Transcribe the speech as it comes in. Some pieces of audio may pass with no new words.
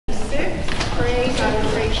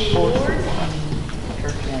be Lord.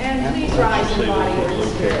 And please rise in body or in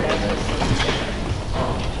spirit as we sing together.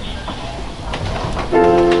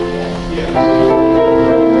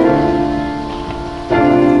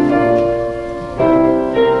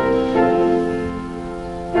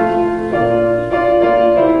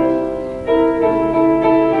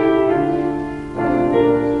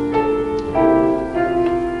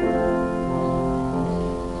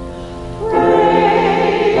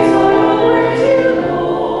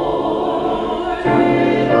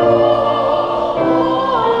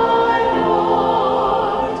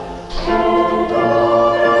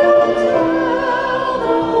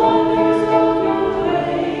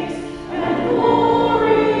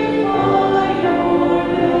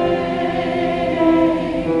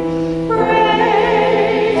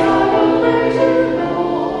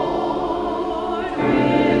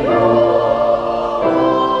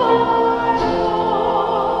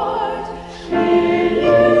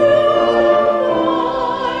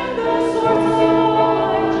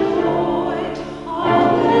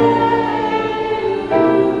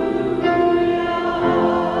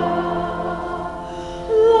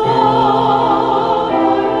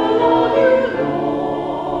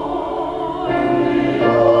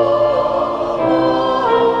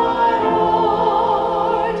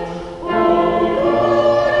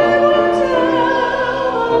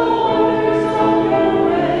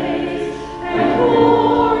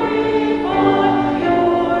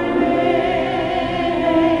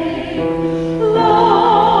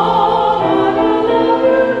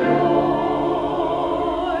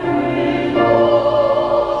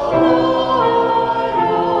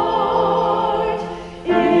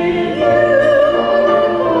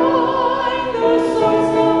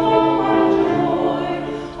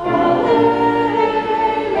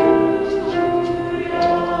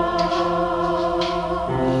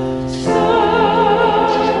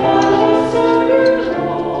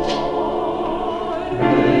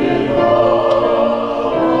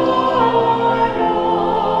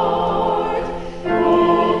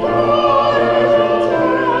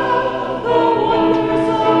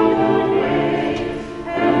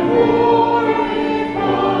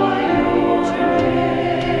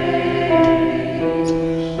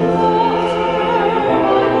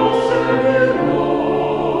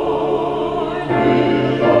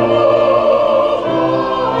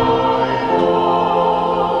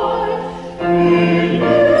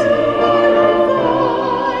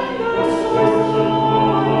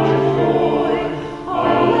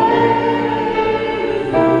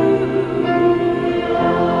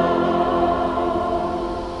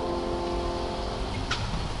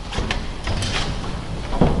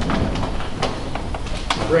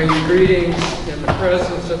 Bring you greetings in the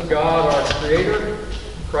presence of God, our Creator,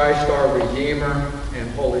 Christ, our Redeemer, and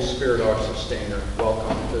Holy Spirit, our Sustainer.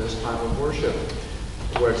 Welcome to this time of worship,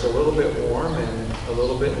 where it's a little bit warm and a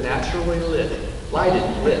little bit naturally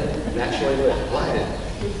lighted.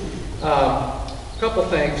 A couple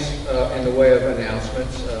things in the way of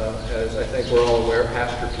announcements. As I think we're all aware,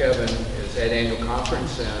 Pastor Kevin is at annual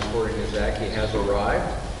conference, and according to Zach, he has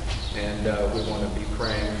arrived. And we want to be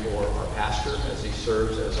praying for our pastor as he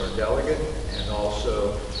serves as our delegate, and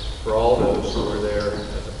also for all those who are there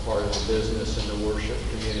as a part of the business and the worship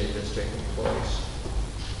community that's taking place.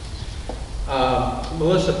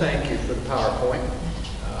 Melissa, thank you for the PowerPoint.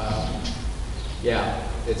 Yeah,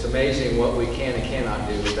 it's amazing what we can and cannot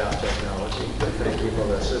do without technology, but thank you,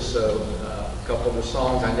 Melissa. So a couple of the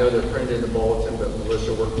songs, I know they're printed in the bulletin, but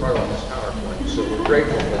Melissa worked hard on this PowerPoint, so we're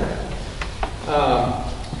grateful for that.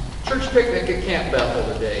 Church picnic at Camp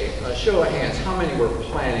Bethel today. Show of hands, how many were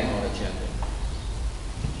planning on attending?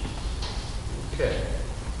 Okay.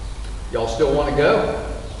 Y'all still want to go?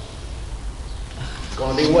 It's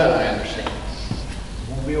going to be wet, I understand.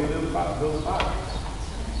 Won't be able to build a fire.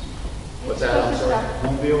 What's that? I'm sorry?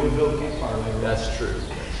 Won't be able to build a campfire later. That's true.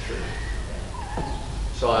 That's true.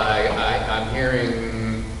 So I'm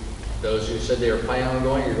hearing those who said they were planning on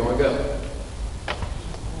going, you're going to go.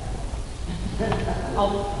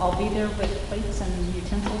 I'll be there with plates and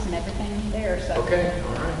utensils and everything there. So. Okay,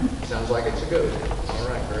 all right. Sounds like it's a go. All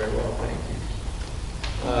right, very well, thank you.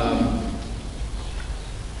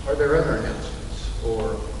 Are there other announcements?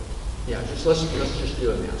 Or, yeah, let's just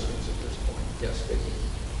do announcements at this point. Yes, Vicki.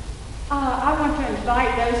 I want to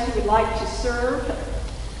invite those who would like to serve.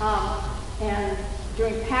 And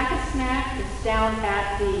during Packet Snack, it's down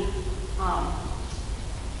at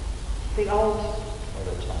the old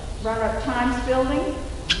Run-Up Times building.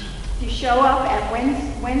 If you show up at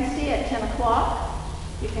Wednesday at 10 o'clock,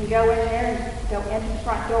 you can go in there and go into the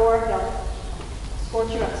front door. They'll escort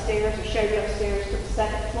you upstairs or show you upstairs to the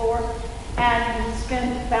second floor. And we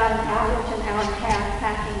spent about an hour to an hour and a half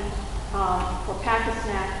packing for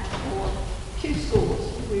Pack-a-Snack for 2 schools.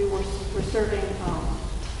 We were serving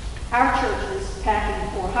our churches, packing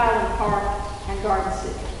for Highland Park and Garden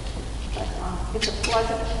City. But it's a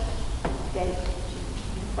pleasant day,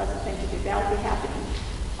 pleasant thing to do. That'll be happening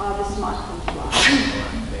this month in July.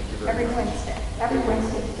 Thank you very much. Every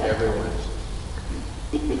Wednesday. Every Wednesday.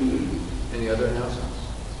 Any other announcements?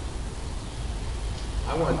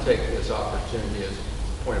 I want to take this opportunity as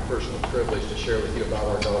a point of personal privilege to share with you about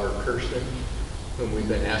our daughter Kirsten, whom we've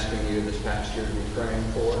been asking you this past year to be praying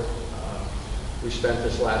for. We spent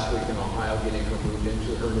this last week in Ohio getting her moved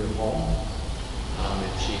into her new home,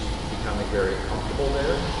 and she's becoming very comfortable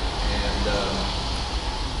there. And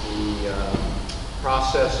the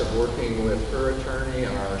process of working with her attorney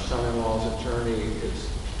and our son-in-law's attorney is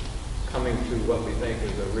coming to what we think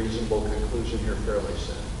is a reasonable conclusion here fairly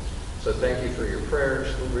soon. So thank you for your prayers.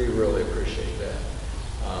 We really appreciate that.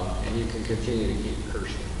 And you can continue to keep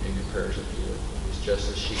Kirsten in your prayers if you would. It's just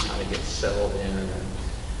as she kind of gets settled in and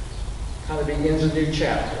kind of begins a new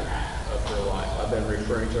chapter of her life. I've been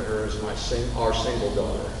referring to her as our single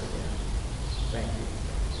daughter. Thank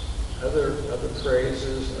you. Other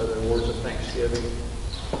praises, other words of thanksgiving,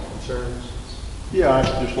 concerns? Yeah,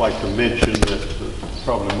 I'd just like to mention that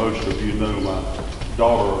probably most of you know my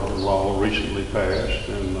daughter-in-law recently passed,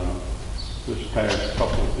 and this past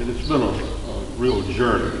couple, and it's been a real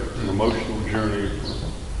journey, an emotional journey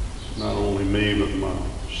for not only me, but my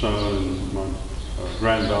son and my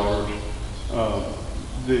granddaughters.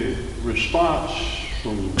 The response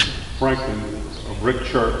from Franklin, Brick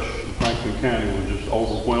Church in Franklin County was just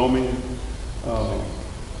overwhelming.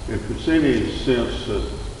 If it's any sense that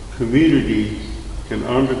community can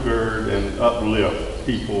undergird and uplift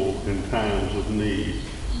people in times of need,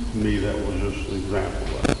 to me that was just an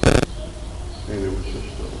example of it. And it was just,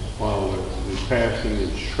 while the passing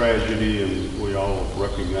is tragedy, and we all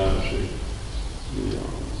recognize the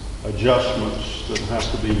adjustments that have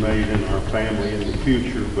to be made in our family in the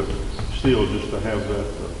future, but still just to have that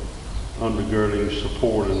undergirding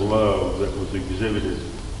support and love that was exhibited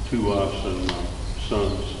to us and my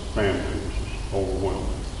son's family was just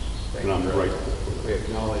overwhelming. And I'm grateful for that. We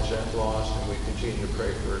acknowledge that loss, and we continue to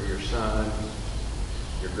pray for your son,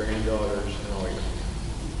 your granddaughters, and all your family.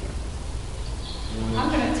 I'm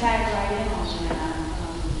going to tag right in on that.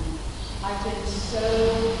 I've been so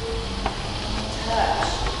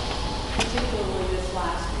touched, particularly this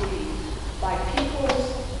last week, by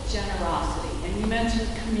people's generosity. And you mentioned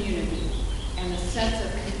community and a sense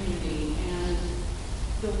of community, and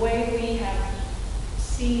the way we have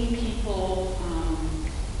seen people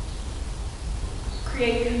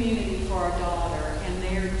create community for our daughter, and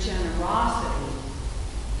their generosity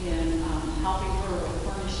in helping her with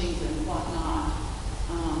furnishings and whatnot.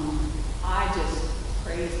 I just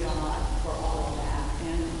praise God for all of that.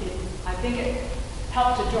 And I think it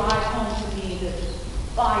helped to drive home to me the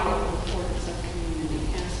vital importance of community,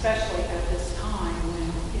 and especially at this time when,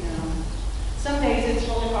 some days it's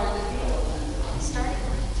really hard to feel. Starting to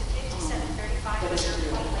 5735 But it's Reserve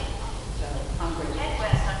real. Point Lake. So I'm grateful. Head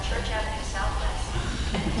west on Church Avenue Southwest.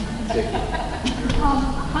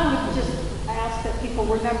 I would just ask that people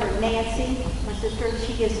remember Nancy, my sister.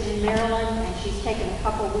 She is in Maryland, and she's taken a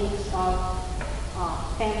couple weeks of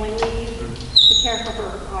family leave to care for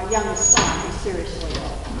her youngest son, who's seriously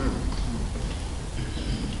ill.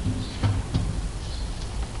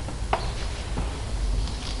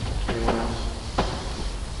 Anyone else?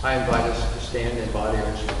 I invite us to stand in body and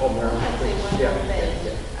Marilyn, I'd say please. one Yeah, more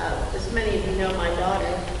thing. yeah. As many of you know, my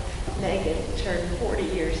daughter, Megan, turned 40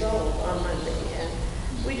 years old on Monday, and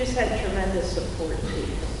we just had tremendous support too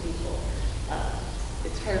from people.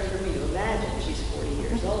 It's hard for me to imagine she's 40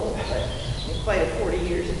 years old, but quite a 40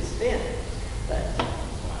 years it's been. But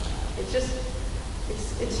it's just,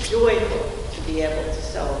 it's joyful to be able to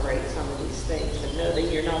celebrate some of these things and know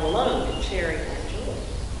that you're not alone in sharing that joy.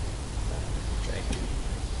 Thank you.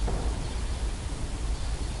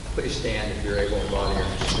 Please stand if you're able in body or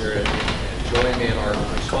in spirit, and join me in our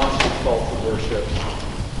responsive call to worship.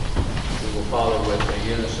 We will follow with a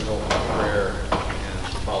unison opening prayer and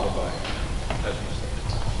followed by as we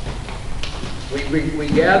stand. We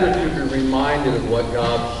gather to be reminded of what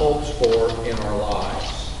God hopes for in our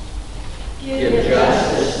lives. Give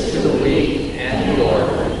justice to the weak and the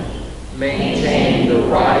orphan. Maintain the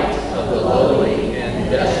right of the lowly and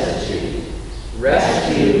destitute.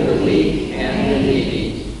 Rescue the weak and the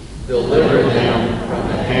needy. Deliver them from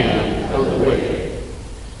the hand of the wicked.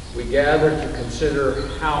 We gather to consider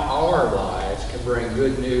how our lives can bring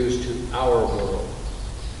good news to our world.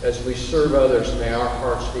 As we serve others, may our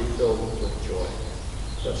hearts be filled with joy.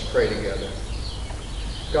 Let's pray together.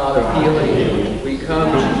 God of healing, we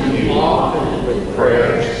come to you often with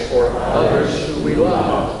prayers for others who we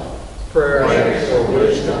love. Prayers for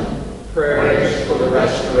wisdom, prayers for the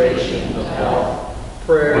restoration of health,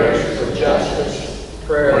 prayers for justice,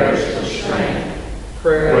 prayers for strength,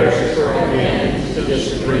 prayers for an end to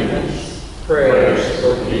disagreements, prayers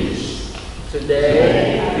for peace.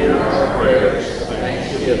 Today, hear our prayers of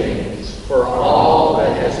thanksgiving for all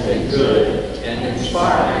that has been good and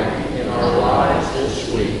inspiring in our lives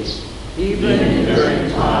this week, even during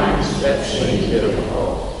times that seem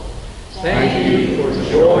difficult. Thank you for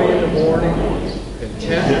joy in the morning,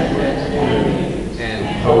 contentment at noon, and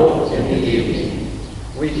hope in the evening.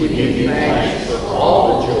 We give you thanks for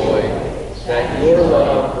all the joy that your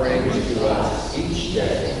love brings to us each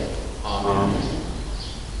day. Amen.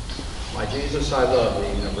 My Jesus, I love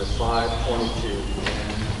thee, number 522.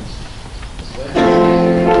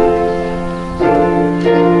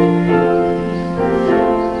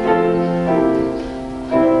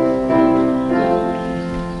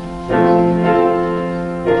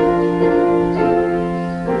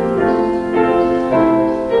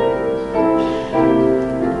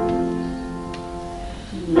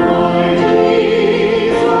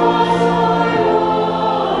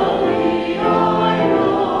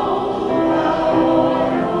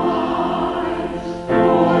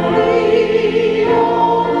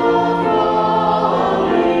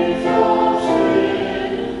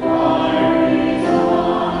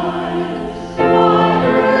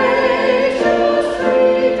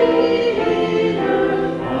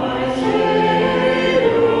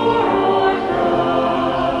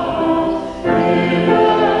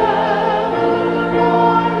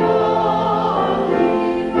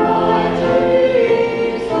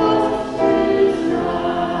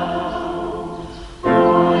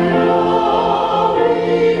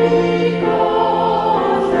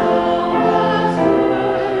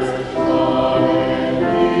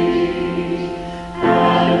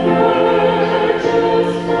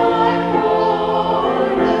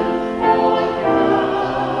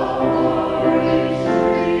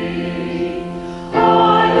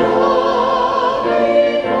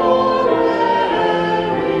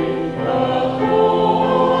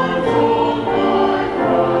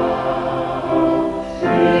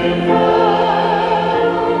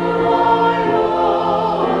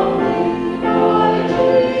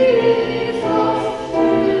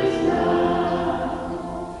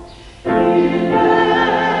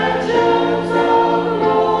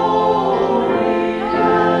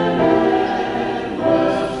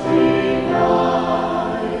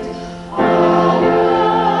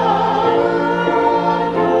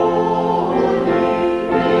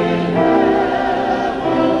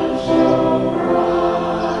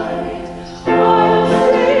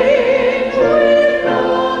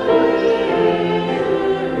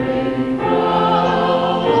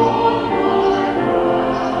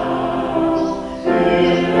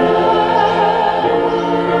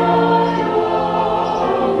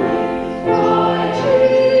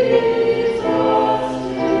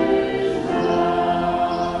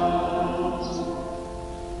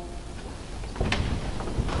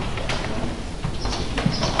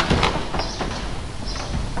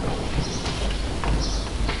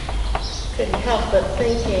 Couldn't help but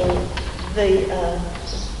thinking the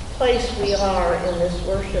place we are in this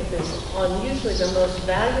worship is on usually the most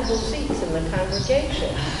valuable seats in the congregation,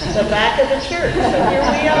 the back of the church. So here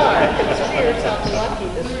we are. Consider yourself lucky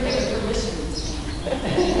this morning.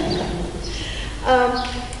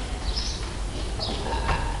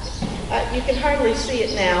 You can hardly see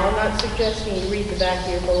it now. I'm not suggesting you read the back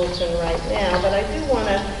of your bulletin right now, but I do want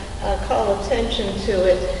to call attention to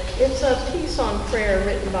it. It's a piece on prayer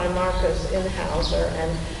written by Marcos Inhauser,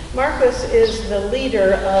 and Marcos is the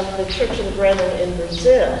leader of the Church of the Brethren in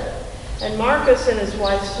Brazil. And Marcos and his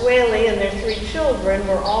wife Sueli and their 3 children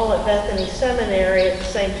were all at Bethany Seminary at the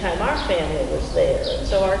same time our family was there. And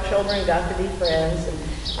so our children got to be friends, and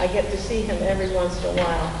I get to see him every once in a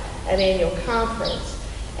while at annual conference.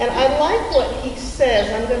 And I like what he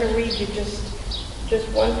says. I'm going to read you just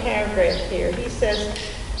one paragraph here. He says,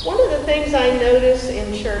 one of the things I notice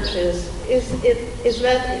in churches is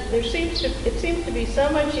that it seems to be so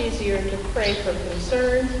much easier to pray for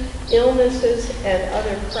concerns, illnesses, and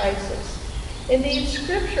other crises. Indeed,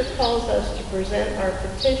 Scripture calls us to present our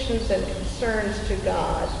petitions and concerns to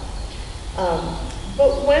God.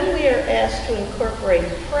 But when we are asked to incorporate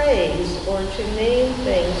praise or to name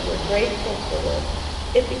things we're grateful for,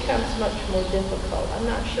 it becomes much more difficult. I'm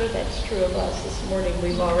not sure that's true of us. This morning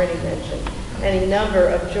we've already mentioned any number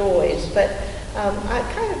of joys, but I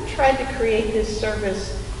kind of tried to create this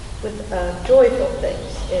service with joyful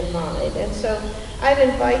things in mind. And so I'd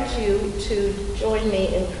invite you to join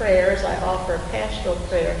me in prayer as I offer a pastoral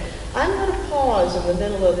prayer. I'm going to pause in the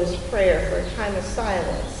middle of this prayer for a time of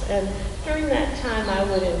silence. And during that time, I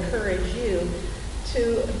would encourage you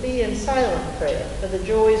to be in silent prayer for the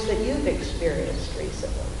joys that you've experienced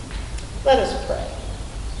recently. Let us pray.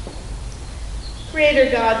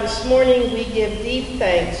 Creator God, this morning we give deep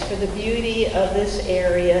thanks for the beauty of this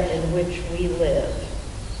area in which we live.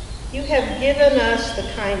 You have given us the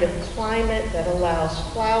kind of climate that allows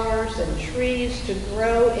flowers and trees to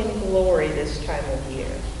grow in glory this time of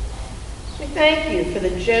year. We thank you for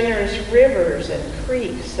the generous rivers and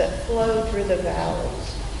creeks that flow through the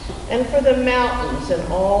valleys, and for the mountains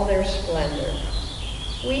in all their splendor.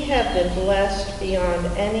 We have been blessed beyond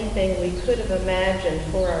anything we could have imagined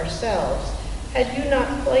for ourselves had you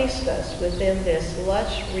not placed us within this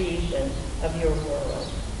lush region of your world.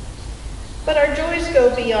 But our joys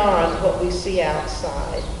go beyond what we see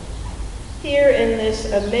outside. Here in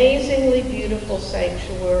this amazingly beautiful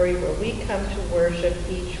sanctuary where we come to worship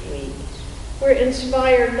each week, we're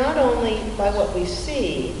inspired not only by what we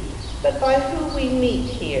see, but by who we meet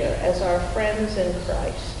here as our friends in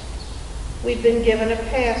Christ. We've been given a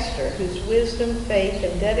pastor whose wisdom, faith,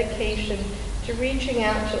 and dedication to reaching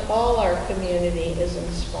out to all our community is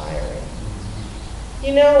inspiring.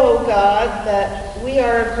 You know, oh God, that we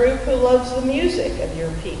are a group who loves the music of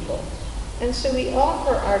your people. And so we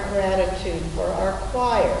offer our gratitude for our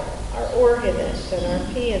choir, our organist, and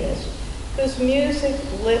our pianist, whose music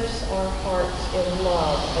lifts our hearts in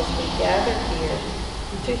love as we gather here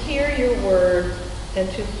to hear your word and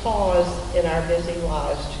to pause in our busy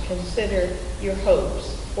lives to consider your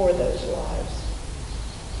hopes for those lives.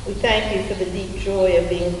 We thank you for the deep joy of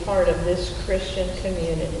being part of this Christian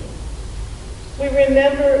community. We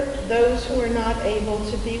remember those who are not able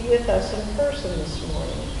to be with us in person this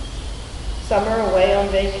morning. Some are away on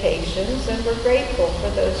vacations, and we're grateful for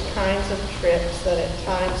those kinds of trips that at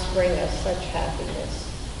times bring us such happiness.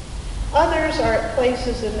 Others are at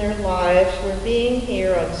places in their lives where being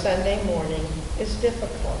here on Sunday morning is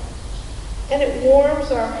difficult. And it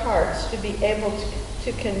warms our hearts to be able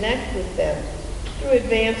to connect with them through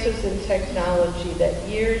advances in technology that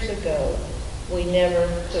years ago we never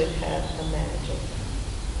could have imagined.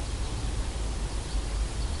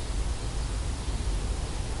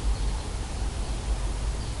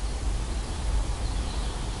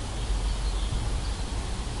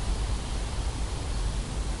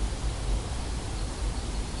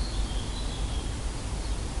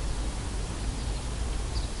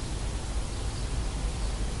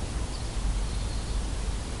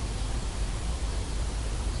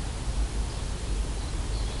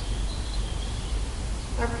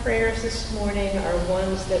 Our prayers this morning are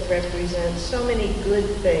ones that represent so many good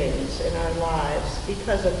things in our lives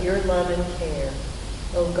because of your love and care,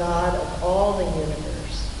 O God of all the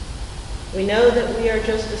universe. We know that we are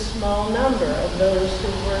just a small number of those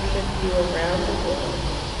who worship you around the world,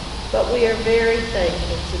 but we are very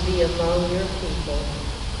thankful to be among your people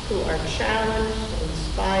who are challenged,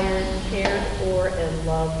 inspired, cared for, and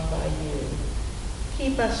loved by you.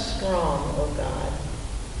 Keep us strong, O God.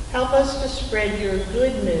 Help us to spread your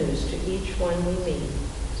good news to each one we meet.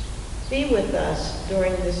 Be with us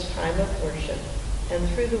during this time of worship and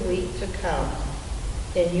through the week to come.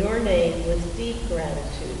 In your name, with deep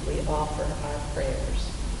gratitude, we offer our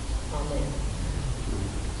prayers. Amen.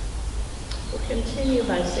 We'll continue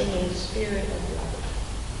by singing Spirit of Love.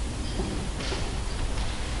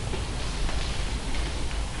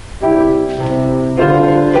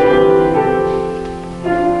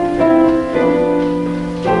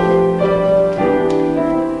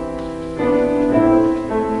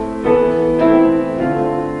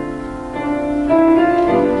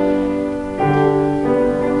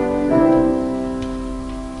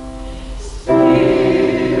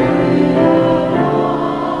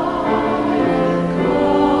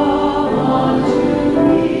 Come unto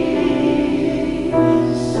me.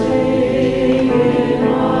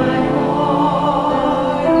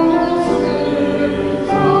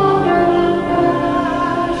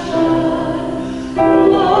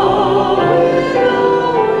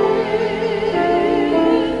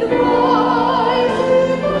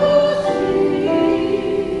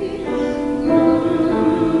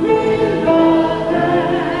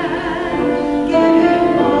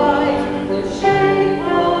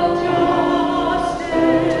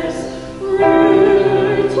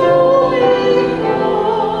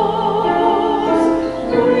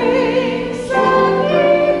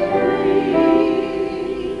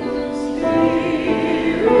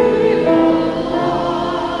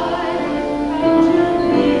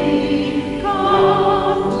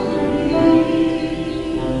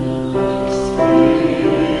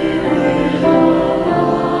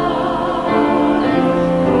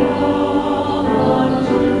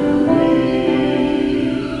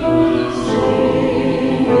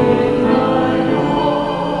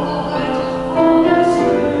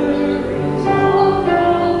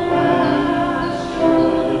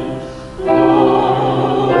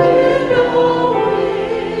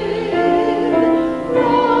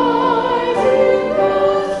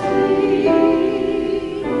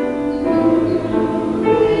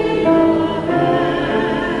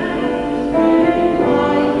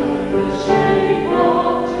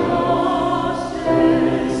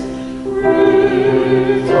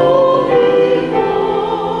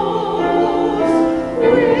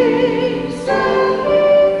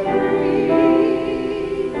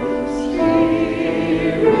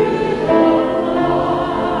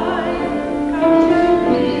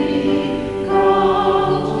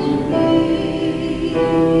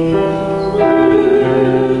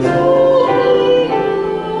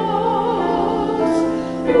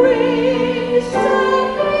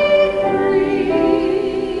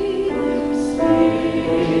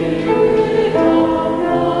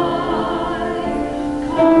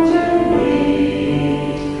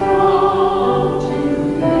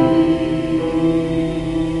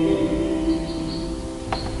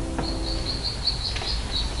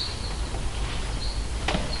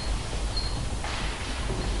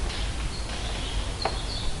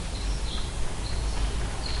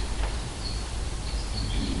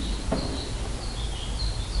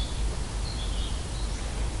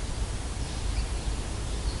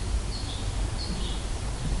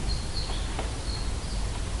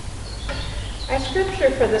 Our scripture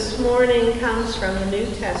for this morning comes from the New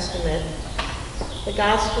Testament, the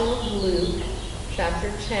Gospel of Luke, chapter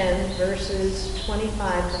 10, verses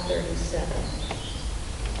 25 to 37.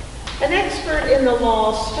 An expert in the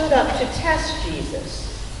law stood up to test Jesus.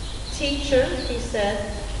 "Teacher," he said,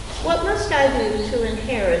 "what must I do to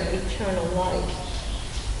inherit eternal life?"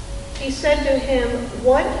 He said to him,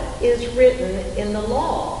 "What is written in the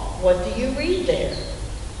law? What do you read there?"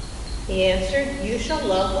 He answered, "You shall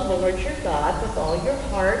love the Lord your God with all your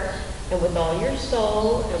heart, and with all your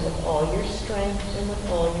soul, and with all your strength, and with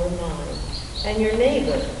all your mind, and your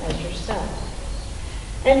neighbor as yourself."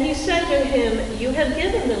 And he said to him, "You have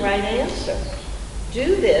given the right answer.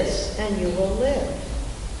 Do this, and you will live."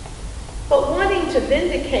 But wanting to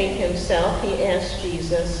vindicate himself, he asked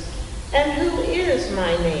Jesus, "And who is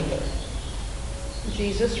my neighbor?"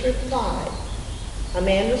 Jesus replied, "A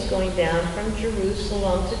man was going down from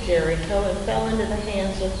Jerusalem to Jericho and fell into the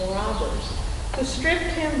hands of robbers, who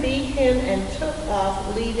stripped him, beat him, and took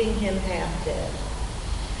off, leaving him half dead.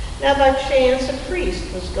 Now by chance a priest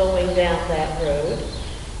was going down that road,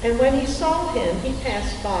 and when he saw him, he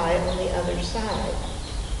passed by on the other side.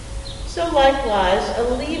 So likewise a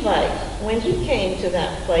Levite, when he came to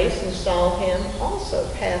that place and saw him, also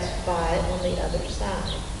passed by on the other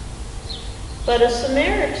side. But a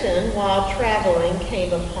Samaritan, while traveling,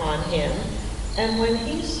 came upon him, and when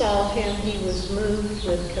he saw him, he was moved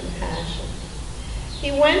with compassion.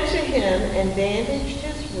 He went to him and bandaged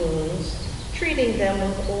his wounds, treating them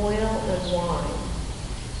with oil and wine.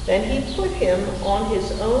 Then he put him on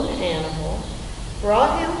his own animal,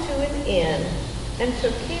 brought him to an inn, and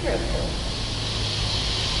took care of him.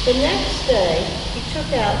 The next day he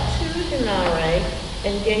took out 2 denarii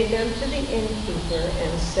and gave them to the innkeeper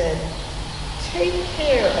and said, "Take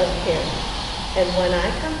care of him, and when I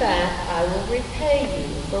come back I will repay you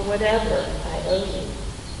for whatever I owe you."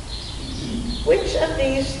 Which of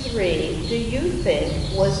these 3 do you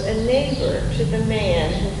think was a neighbor to the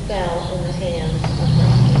man who fell in the hands of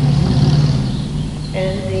robbers?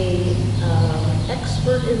 And the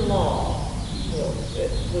expert in law,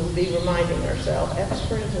 we'll be reminding ourselves,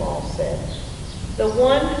 expert in law said, "The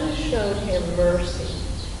one who showed him mercy."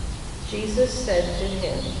 Jesus said to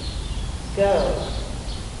him, "Go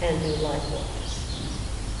and do likewise."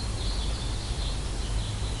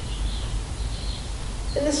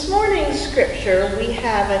 In this morning's scripture, we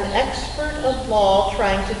have an expert of law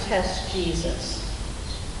trying to test Jesus.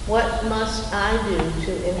 What must I do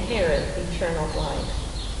to inherit eternal life?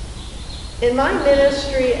 In my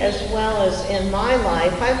ministry as well as in my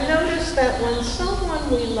life, I've noticed that when someone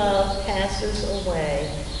we love passes away,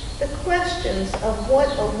 the questions of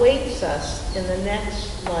what awaits us in the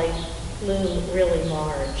next life loom really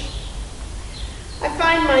large. I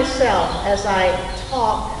find myself, as I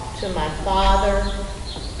talk to my father,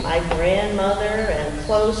 my grandmother, and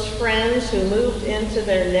close friends who moved into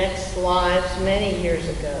their next lives many years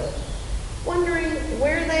ago, wondering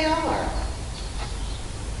where they are,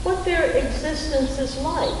 what their existence is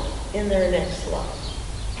like in their next life.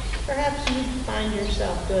 Perhaps you find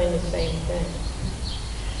yourself doing the same thing.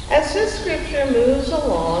 As this scripture moves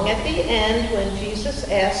along, at the end, when Jesus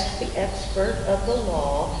asked the expert of the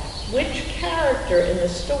law which character in the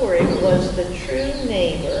story was the true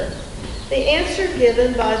neighbor, the answer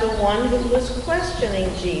given by the one who was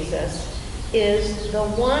questioning Jesus is the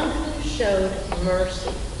one who showed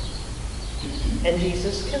mercy. And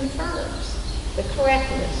Jesus confirms the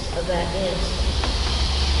correctness of that answer.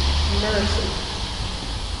 Mercy.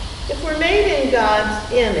 If we're made in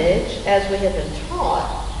God's image, as we have been taught,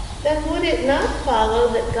 then would it not follow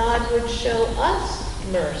that God would show us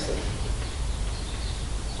mercy?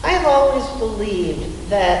 I have always believed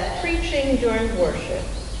that preaching during worship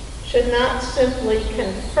should not simply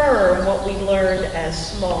confirm what we learned as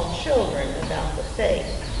small children about the faith,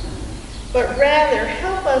 but rather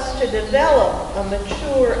help us to develop a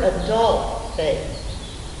mature adult faith.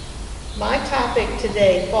 My topic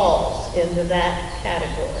today falls into that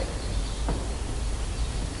category.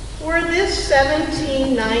 Were this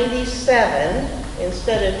 1797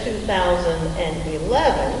 instead of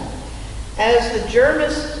 2011, as the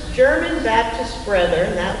German Baptist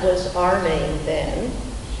Brethren, that was our name then,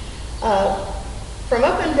 from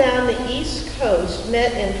up and down the East Coast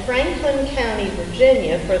met in Franklin County,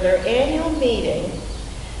 Virginia for their annual meeting,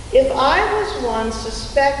 if I was one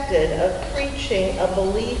suspected of preaching a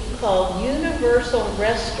belief called universal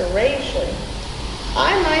restoration,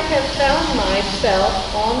 I might have found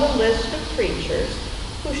myself on the list of preachers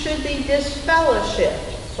who should be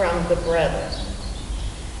disfellowshipped from the brethren.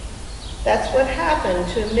 That's what happened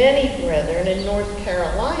to many brethren in North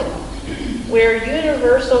Carolina, where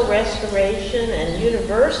universal restoration and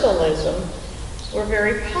universalism were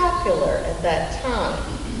very popular at that time.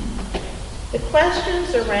 The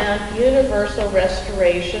questions around universal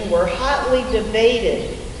restoration were hotly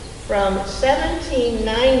debated from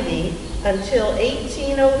 1790 until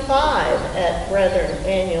 1805 at Brethren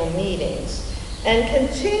annual meetings, and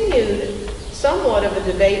continued somewhat of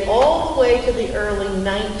a debate all the way to the early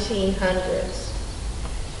 1900s.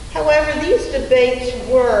 However, these debates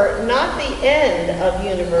were not the end of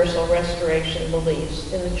universal restoration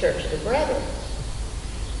beliefs in the Church of the Brethren.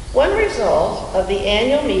 One result of the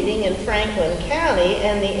annual meeting in Franklin County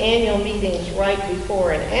and the annual meetings right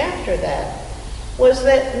before and after that was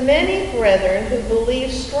that many brethren who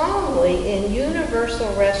believed strongly in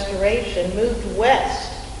universal restoration moved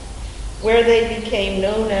west, where they became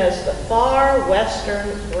known as the Far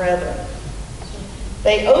Western Brethren.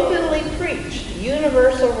 They openly preached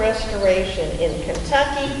universal restoration in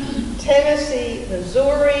Kentucky, Tennessee,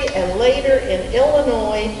 Missouri, and later in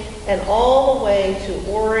Illinois, and all the way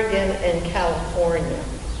to Oregon and California.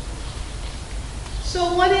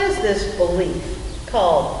 So what is this belief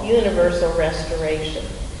called universal restoration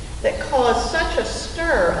that caused such a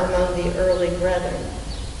stir among the early brethren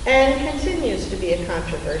and continues to be a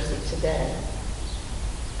controversy today?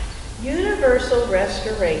 Universal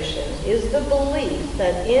restoration is the belief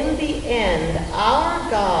that in the end, our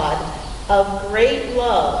God of great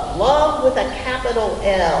love, love with a capital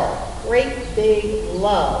L, great big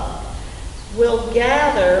love, will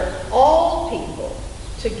gather all people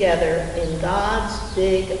together in God's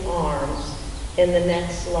big arms in the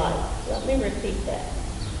next life. Let me repeat that.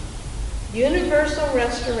 Universal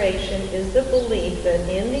restoration is the belief that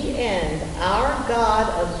in the end, our God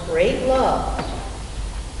of great love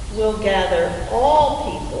will gather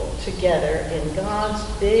all people together in God's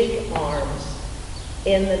big arms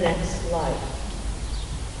in the next life.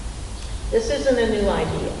 This isn't a new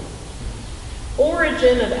idea.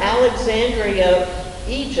 Origen of Alexandria,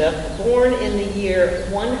 Egypt, born in the year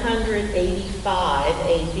 185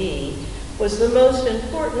 AD, was the most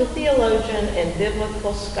important theologian and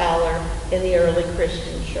biblical scholar in the early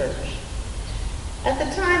Christian church. At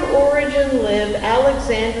the time Origen lived,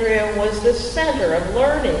 Alexandria was the center of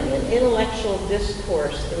learning and intellectual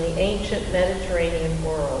discourse in the ancient Mediterranean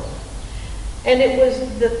world. And it was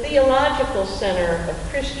the theological center of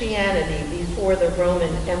Christianity before the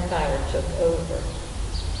Roman Empire took over.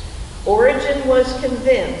 Origen was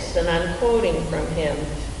convinced, and I'm quoting from him,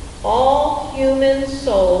 all human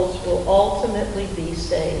souls will ultimately be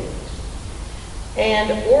saved. And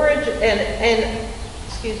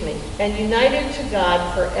united to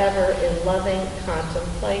God forever in loving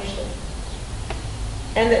contemplation.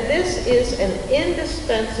 And that this is an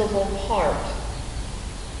indispensable part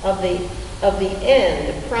of the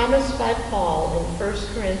end promised by Paul in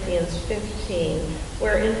 1 Corinthians 15,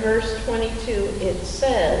 where in verse 22 it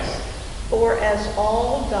says, "For as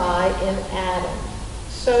all die in Adam,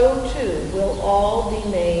 so too will all be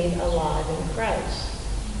made alive in Christ."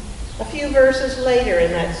 A few verses later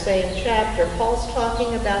in that same chapter, Paul's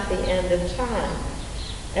talking about the end of time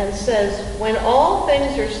and says, "When all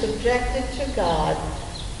things are subjected to God,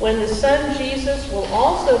 when the Son Jesus will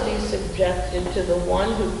also be subjected to the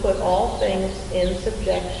one who put all things in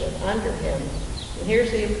subjection under him." And here's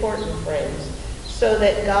the important phrase, "so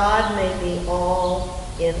that God may be all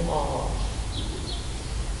in all."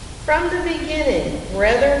 From the beginning,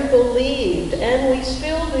 brethren believed, and we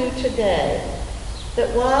still do today,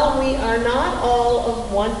 that while we are not all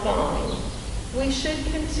of one mind, we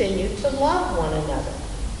should continue to love one another.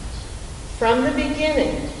 From the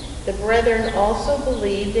beginning, the brethren also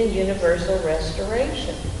believed in universal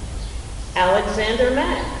restoration. Alexander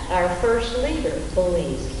Mack, our first leader,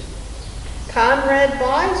 believed. Conrad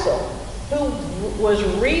Beisel, who was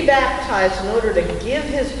rebaptized in order to give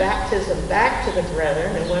his baptism back to the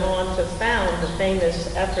brethren and went on to found the famous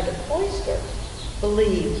Ephrata Cloister,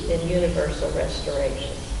 believed in universal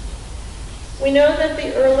restoration. We know that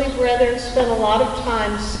the early brethren spent a lot of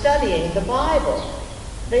time studying the Bible.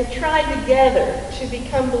 They tried together to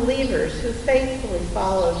become believers who faithfully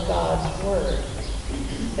followed God's word.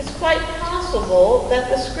 It's quite possible that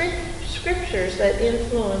the scriptures that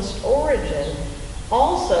influenced Origen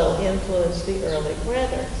also influenced the early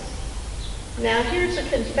brethren. Now here's a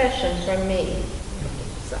confession from me.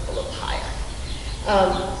 It's up a little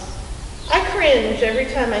higher. I cringe every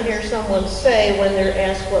time I hear someone say when they're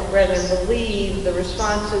asked what brethren believe, the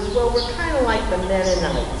response is, well, we're kind of like the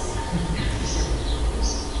Mennonites.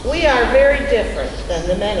 We are very different than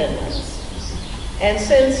the Mennonites. And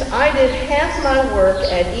since I did half my work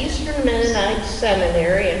at Eastern Mennonite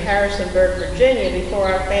Seminary in Harrisonburg, Virginia, before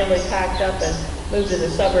our family packed up and moved to the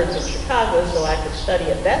suburbs of Chicago so I could study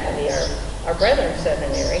at Bethany, our Brethren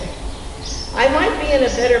Seminary, I might be in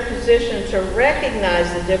a better position to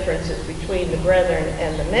recognize the differences between the Brethren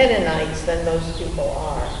and the Mennonites than most people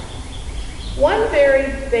are. One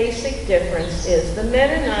very basic difference is the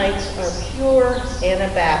Mennonites are pure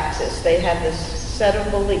Anabaptists. They have this set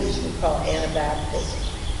of beliefs we call Anabaptism.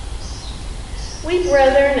 We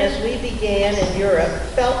Brethren, as we began in Europe,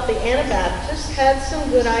 felt the Anabaptists had some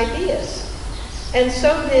good ideas. And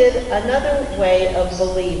so did another way of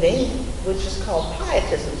believing, which is called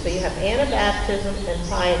pietism. So you have Anabaptism and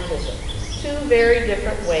pietism, two very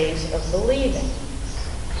different ways of believing.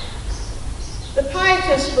 The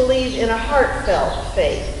pietists believe in a heartfelt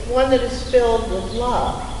faith, one that is filled with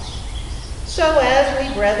love. So as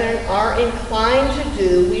we Brethren are inclined to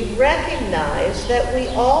do, we recognize that we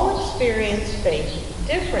all experience faith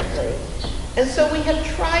differently. And so we have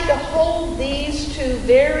tried to hold these two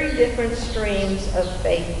very different streams of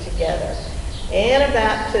faith together,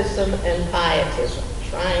 Anabaptism and pietism,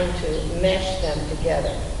 trying to mesh them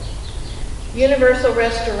together. Universal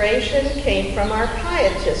restoration came from our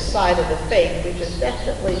pietist side of the faith, which is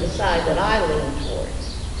definitely the side that I lean towards.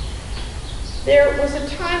 There was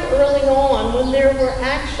a time early on when there were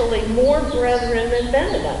actually more Brethren than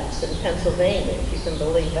Mennonites in Pennsylvania, if you can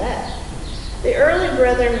believe that. The early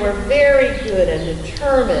Brethren were very good and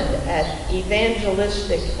determined at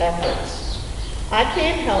evangelistic efforts. I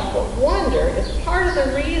can't help but wonder if part of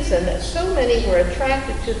the reason that so many were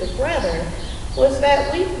attracted to the Brethren was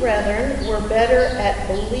that we Brethren were better at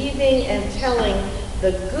believing and telling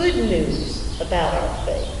the good news about our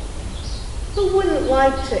faith. Who wouldn't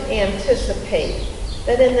like to anticipate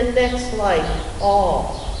that in the next life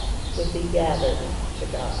all would be gathered to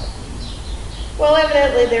God? Well,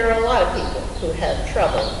 evidently there are a lot of people who have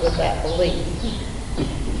trouble with that belief.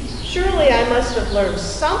 Surely I must have learned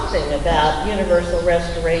something about universal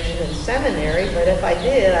restoration in seminary, but if I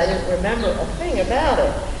did, I didn't remember a thing about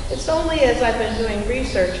it. It's only as I've been doing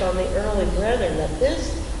research on the early Brethren that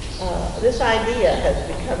this idea has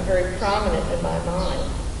become very prominent in my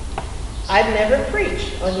mind. I've never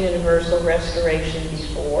preached on universal restoration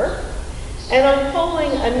before, and on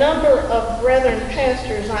polling a number of Brethren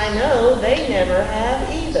pastors I know, they never have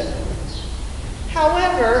either.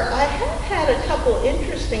 However, I have had a couple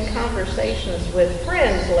interesting conversations with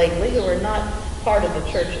friends lately who are not part of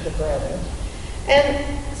the Church of the Brethren. And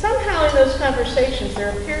somehow in those conversations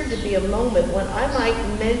there appeared to be a moment when I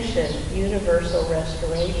might mention universal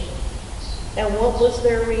restoration. And what was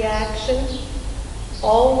their reaction?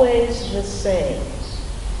 Always the same.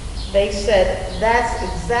 They said, that's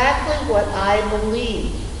exactly what I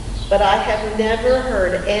believe, but I have never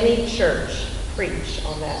heard any church preach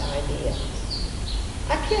on that idea.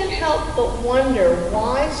 I can't help but wonder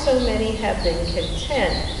why so many have been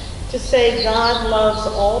content to say God loves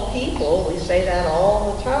all people. We say that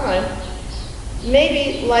all the time.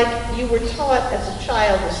 Maybe like you were taught as a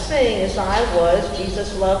child to sing, as I was,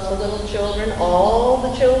 Jesus loves the little children, all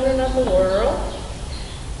the children of the world.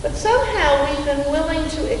 But somehow we've been willing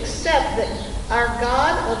to accept that our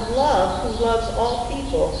God of love, who loves all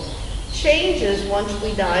people, changes once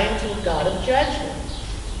we die into a God of judgment.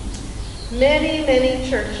 Many, many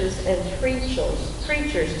churches and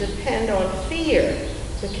preachers depend on fear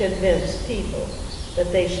to convince people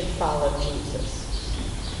that they should follow Jesus.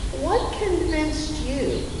 What convinced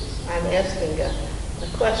you? I'm asking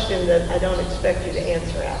a question that I don't expect you to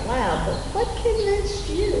answer out loud, but what convinced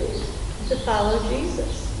you to follow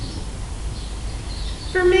Jesus?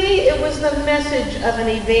 For me, it was the message of an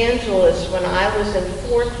evangelist when I was in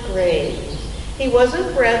 4th grade. He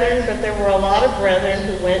wasn't Brethren, but there were a lot of Brethren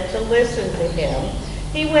who went to listen to him.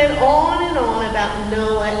 He went on and on about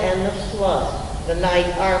Noah and the flood, the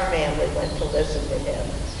night our family went to listen to him.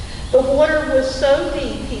 The water was so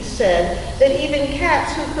deep, he said, that even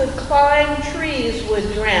cats who could climb trees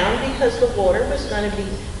would drown because the water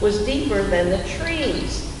was deeper than the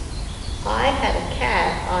trees. I had a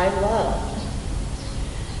cat I loved.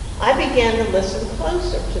 I began to listen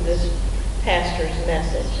closer to this pastor's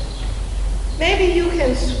message. Maybe you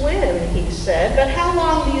can swim, he said, but how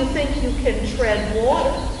long do you think you can tread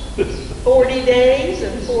water? 40 days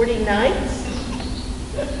and 40 nights?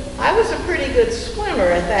 I was a pretty good swimmer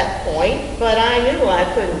at that point, but I knew I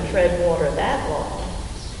couldn't tread water that long.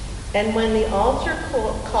 And when the altar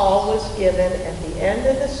call was given at the end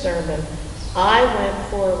of the sermon, I went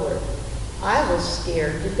forward. I was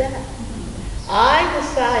scared to death. I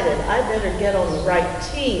decided I better get on the right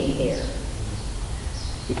team here.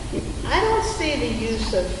 I don't see the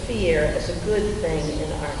use of fear as a good thing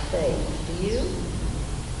in our faith. Do you?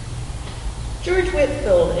 George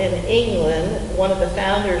Whitefield in England, one of the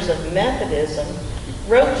founders of Methodism,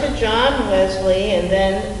 wrote to John Wesley and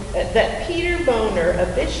then that Peter Boner, a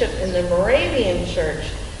bishop in the Moravian church,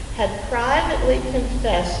 had privately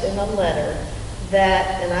confessed in a letter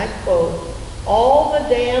that, and I quote, all the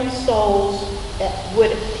damned souls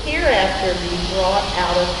would hereafter be brought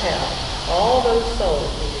out of hell. All those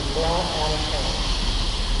souls would be brought out of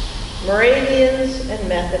hell. Moravians and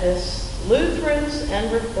Methodists, Lutherans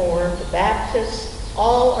and Reformed, Baptists,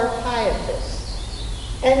 all are pietists.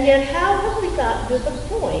 And yet how have we gotten to the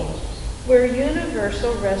point where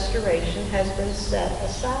universal restoration has been set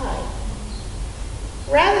aside?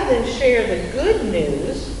 Rather than share the good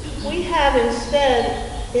news, we have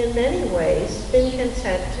instead, in many ways, been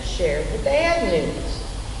content to share the bad news.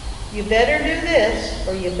 You better do this,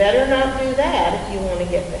 or you better not do that if you want to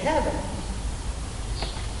get to heaven.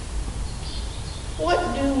 What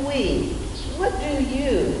do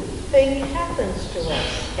you think happens to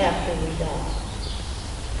us after we die?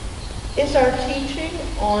 Is our teaching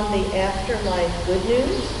on the afterlife good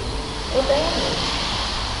news or bad news?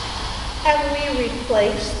 Have we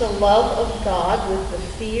replaced the love of God with the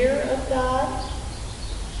fear of God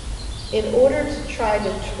in order to try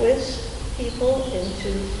to twist people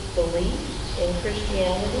into belief in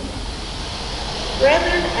Christianity?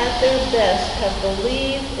 Brethren at their best have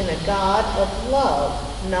believed in a God of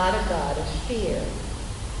love, not a God of fear.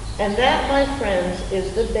 And that, my friends,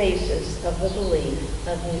 is the basis of the belief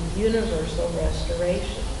of universal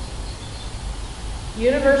restoration.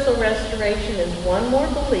 Universal restoration is one more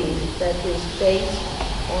belief that is based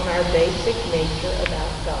on our basic nature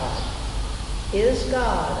about God. Is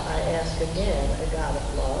God, I ask again, a God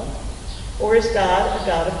of love? Or is God a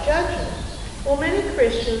God of judgment? Well, many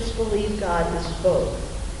Christians believe God is both.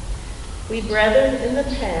 We brethren in the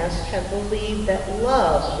past have believed that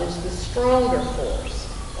love is the stronger force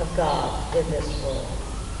of God in this world.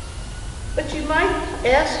 But you might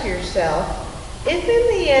ask yourself, if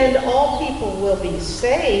in the end all people will be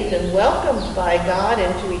saved and welcomed by God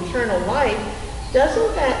into eternal life,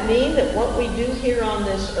 doesn't that mean that what we do here on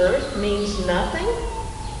this earth means nothing?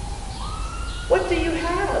 What do you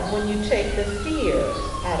have when you take the fear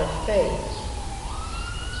out of faith?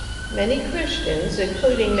 Many Christians,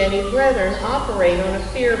 including many brethren, operate on a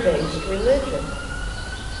fear-based religion.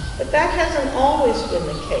 But that hasn't always been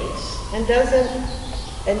the case and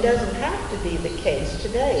doesn't have to be the case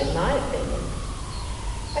today, in my opinion.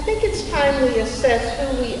 I think it's time we assess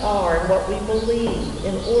who we are and what we believe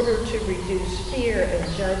in order to reduce fear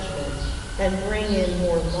and judgment and bring in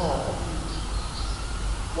more love.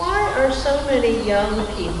 Why are so many young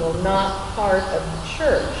people not part of the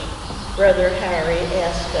church? Brother Harry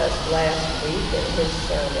asked us last week in his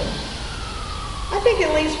sermon. I think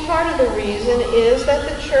at least part of the reason is that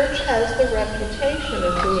the church has the reputation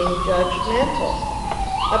of being judgmental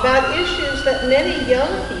about issues that many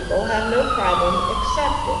young people have no problem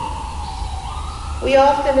accepting. We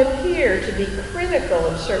often appear to be critical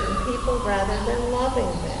of certain people rather than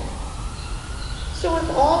loving them. So if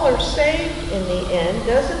all are saved in the end,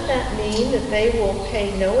 doesn't that mean that they will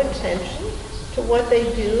pay no attention to what they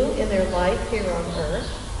do in their life here on earth?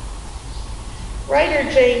 Writer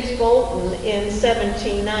James Bolton in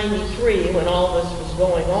 1793, when all this was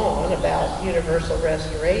going on about universal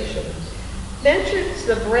restoration, mentions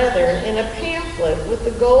the brethren in a pamphlet with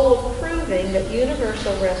the goal of proving that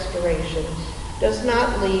universal restoration does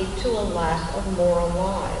not lead to a lack of moral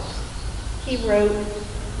lives. He wrote,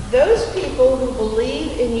 "Those people who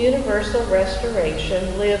believe in universal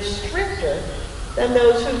restoration live stricter than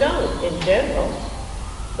those who don't in general.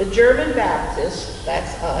 The German Baptists,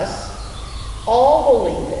 that's us, all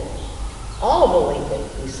believe it. All believe it,"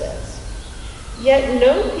 he says. Yet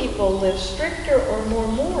no people live stricter or more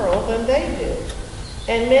moral than they do,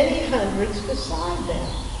 and many hundreds beside them.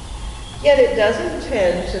 Yet it doesn't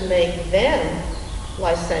tend to make them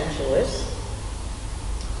licentious.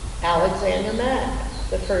 Alexander Mack,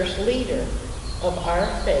 the first leader of our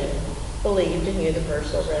faith, believed in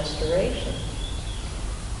universal restoration.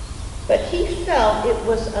 But he felt it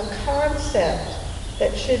was a concept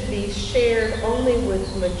that should be shared only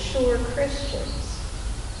with mature Christians.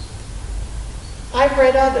 I've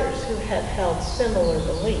read others who have held similar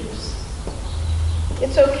beliefs.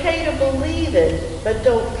 It's okay to believe it, but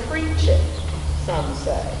don't preach it, some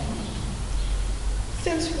say.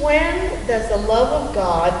 Since when does the love of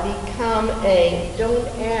God become a don't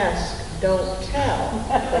ask, don't tell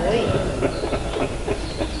belief?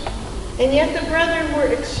 And yet the brethren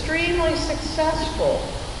were extremely successful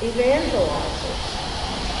evangelizers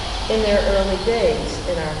in their early days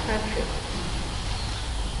in our country.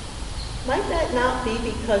 Might that not be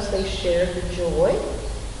because they shared the joy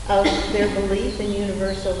of their belief in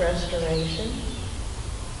universal restoration?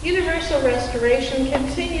 Universal restoration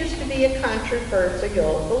continues to be a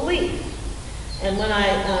controversial belief. And when I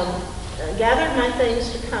gathered my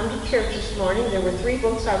things to come to church this morning, there were 3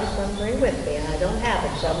 books I was going to bring with me, and I don't have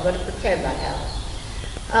them, so I'm going to pretend I have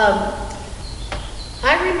them.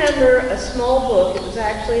 I remember a small book. It was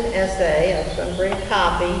actually an essay. I was going to bring a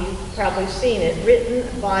copy. You've probably seen it,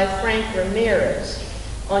 written by Frank Ramirez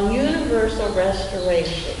on universal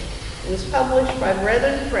restoration. It was published by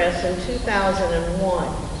Brethren Press in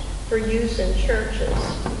 2001 for use in churches.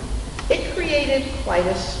 It created quite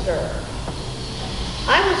a stir.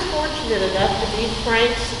 I was fortunate enough to be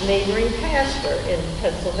Frank's neighboring pastor in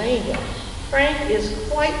Pennsylvania. Frank is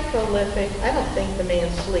quite prolific. I don't think the man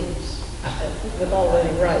sleeps with all that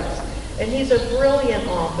he writes. And he's a brilliant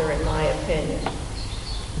author, in my opinion.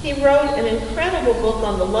 He wrote an incredible book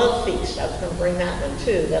on the love feast. I was going to bring that one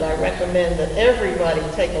too, that I recommend that everybody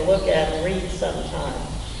take a look at and read sometime.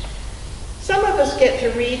 Some of us get to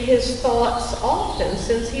read his thoughts often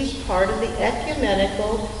since he's part of the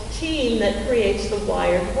ecumenical team that creates the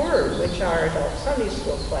Wired Word, which our adult Sunday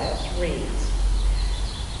school class reads.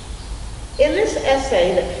 In this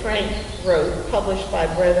essay that Frank wrote, published by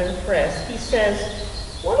Brethren Press, he says,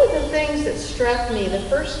 one of the things that struck me the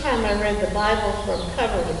first time I read the Bible from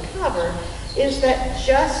cover to cover is that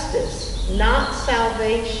justice, not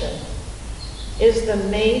salvation, is the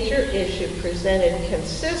major issue presented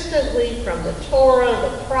consistently from the Torah,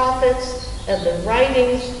 the prophets, and the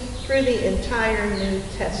writings through the entire New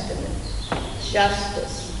Testament.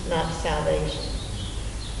 Justice, not salvation.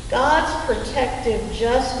 God's protective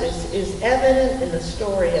justice is evident in the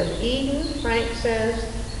story of Eden, Frank says,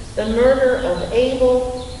 the murder of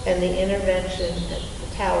Abel, and the intervention at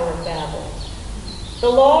the Tower of Babel. The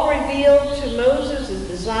law revealed to Moses is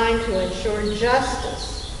designed to ensure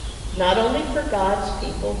justice, not only for God's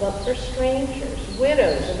people, but for strangers,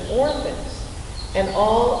 widows, and orphans, and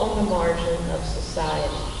all on the margin of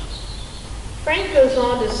society. Frank goes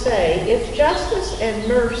on to say, if justice and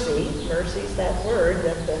mercy is that word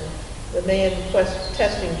that the man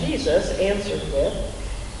testing Jesus answered with,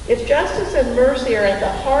 if justice and mercy are at the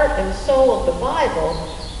heart and soul of the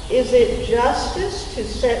Bible, is it justice to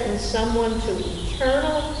sentence someone to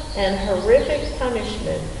eternal and horrific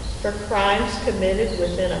punishment for crimes committed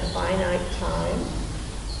within a finite time,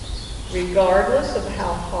 regardless of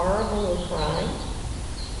how horrible the crime?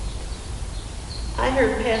 I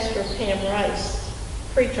heard Pastor Pam Rice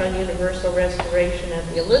preach on universal restoration at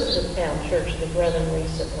the Elizabethtown Church of the Brethren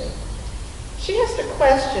recently. She asked a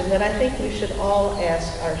question that I think we should all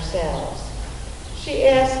ask ourselves. She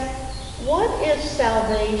asked, what if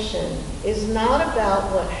salvation is not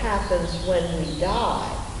about what happens when we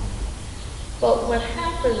die, but what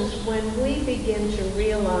happens when we begin to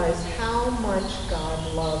realize how much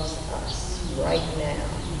God loves us right now?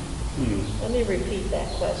 Let me repeat that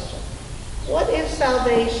question. What if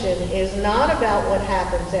salvation is not about what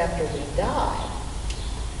happens after we die,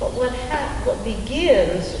 but what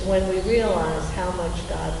begins when we realize how much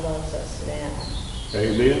God loves us now?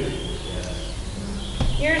 Amen.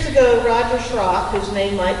 Years ago, Roger Schrock, whose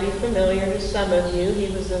name might be familiar to some of you,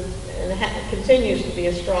 he was and continues to be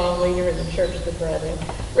a strong leader in the Church of the Brethren,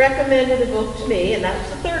 recommended a book to me, and that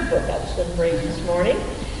was the 3rd book I was going to bring this morning.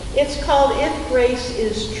 It's called If Grace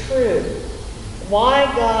is True, Why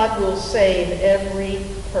God Will Save Every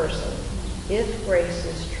Person. If Grace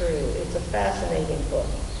is True. It's a fascinating book.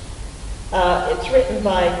 It's written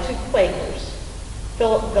by 2 Quakers,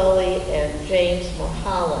 Philip Gulley and James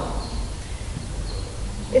Mulholland.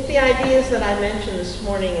 If the ideas that I mentioned this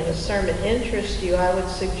morning in the sermon interest you, I would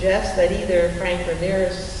suggest that either Frank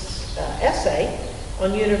Ramirez's essay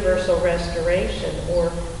on universal restoration or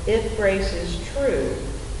If Grace is True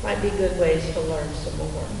might be good ways to learn some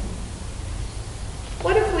more.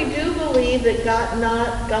 What if we do believe that God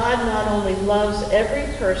not only loves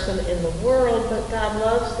every person in the world, but God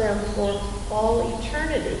loves them for all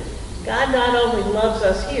eternity? God not only loves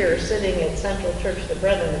us here sitting at Central Church of the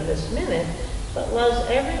Brethren in this minute, but loves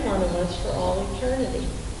every one of us for all eternity.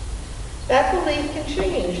 That belief can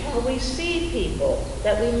change how we see people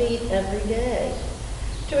that we meet every day,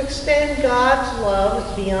 to extend God's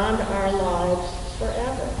love beyond our lives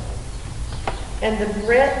forever. And the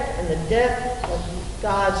breadth and the depth of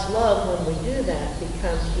God's love when we do that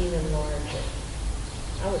becomes even larger.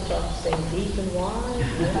 I was about to say deep and wide.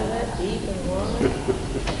 Remember that? Deep and wide.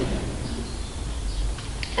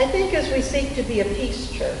 I think as we seek to be a peace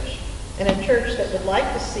church, and a church that would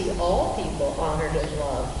like to see all people honored and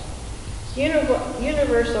loved,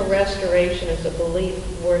 universal restoration is a belief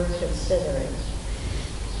worth considering.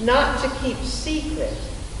 Not to keep secret,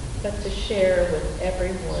 but to share with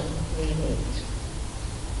everyone we meet.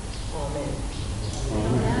 Amen.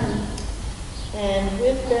 And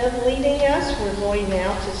with them leading us, we're going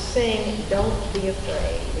now to sing "Don't Be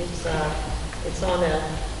Afraid." It's on a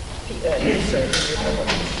insert in your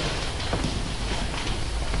bulletin.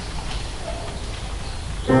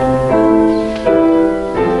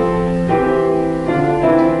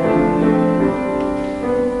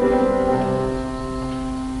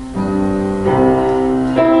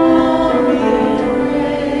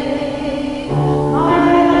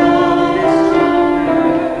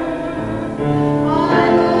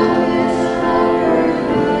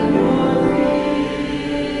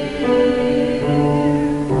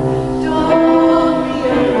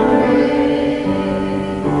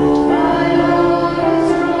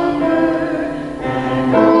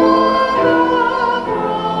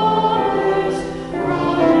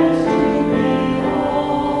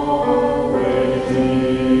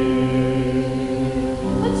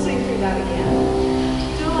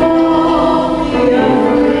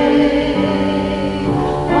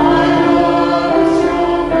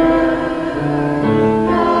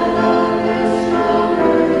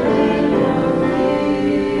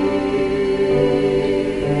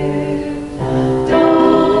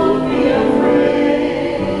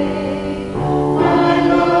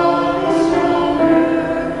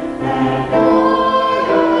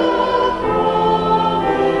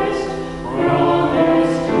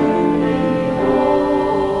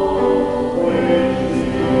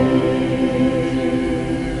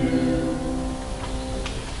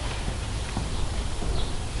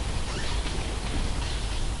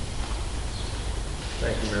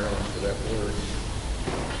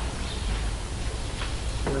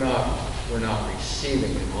 We're not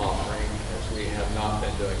receiving an offering, as we have not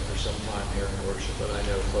been doing for some time here in worship, but I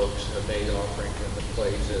know folks have made offerings in the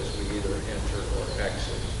place as we either enter or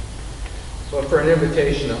exit. But for an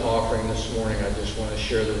invitation to offering this morning, I just want to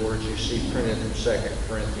share the words you see printed in 2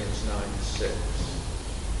 Corinthians 9:6.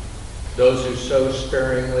 Those who sow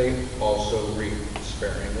sparingly also reap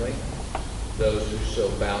sparingly. Those who sow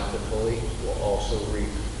bountifully will also reap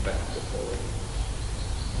bountifully.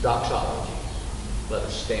 Doxology. Let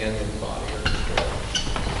us stand in body or spirit.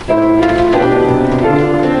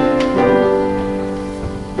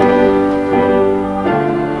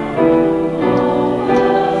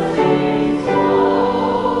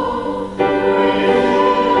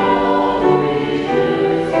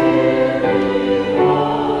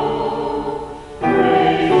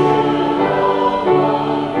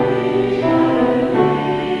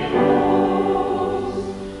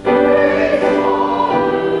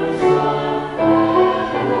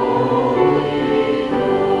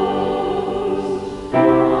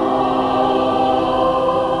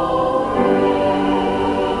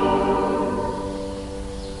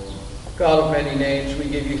 God of many names, we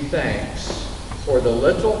give you thanks for the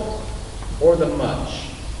little or the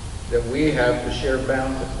much that we have to share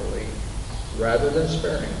bountifully rather than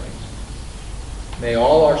sparingly. May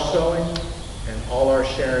all our sowing and all our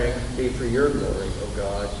sharing be for your glory, O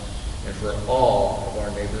God, and for all of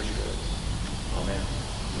our neighbors' good. Amen.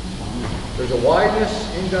 There's a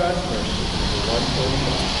wideness in God's mercy. I want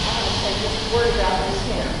to say just a word about this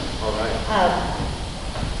hymn. All right.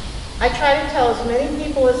 I try to tell as many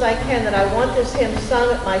people as I can that I want this hymn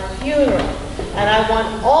sung at my funeral, and I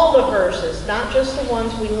want all the verses, not just the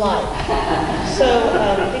ones we like. So,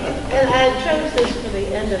 and I chose this for the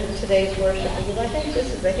end of today's worship because I think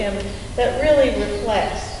this is a hymn that really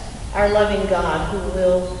reflects our loving God who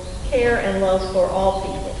will care and love for all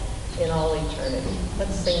people in all eternity.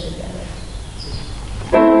 Let's sing together.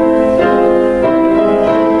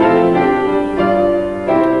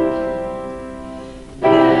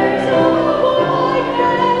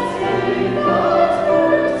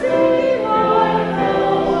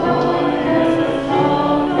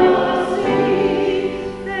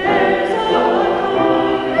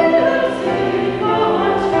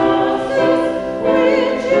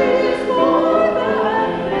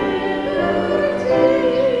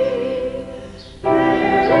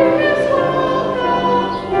 There is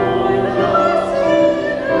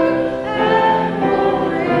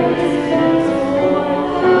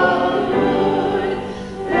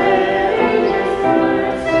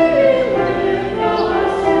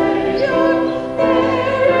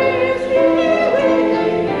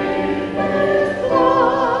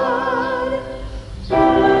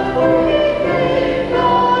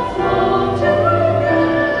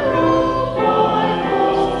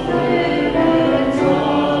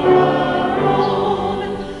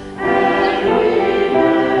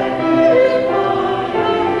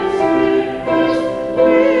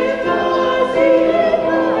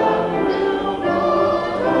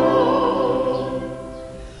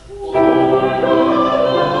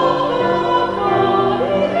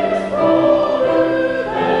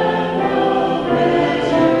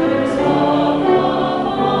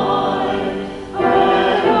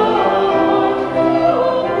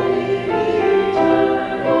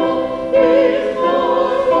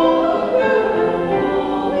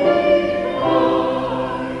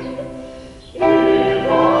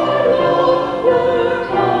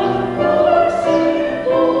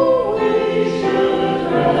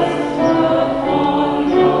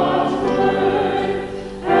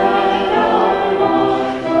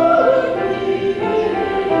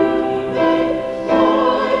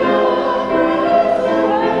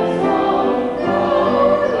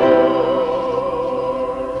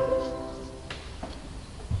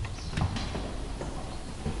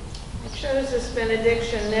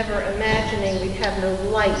benediction, never imagining we'd have no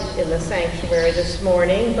light in the sanctuary this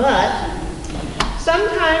morning, but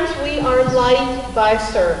sometimes we are light by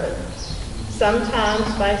serving, sometimes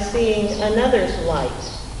by seeing another's light.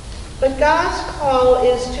 But God's call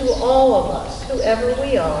is to all of us, whoever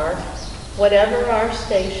we are, whatever our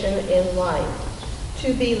station in life,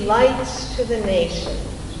 to be lights to the nation.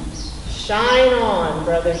 Shine on,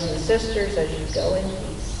 brothers and sisters, as you go in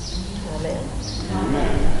peace. Amen.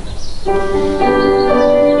 Amen.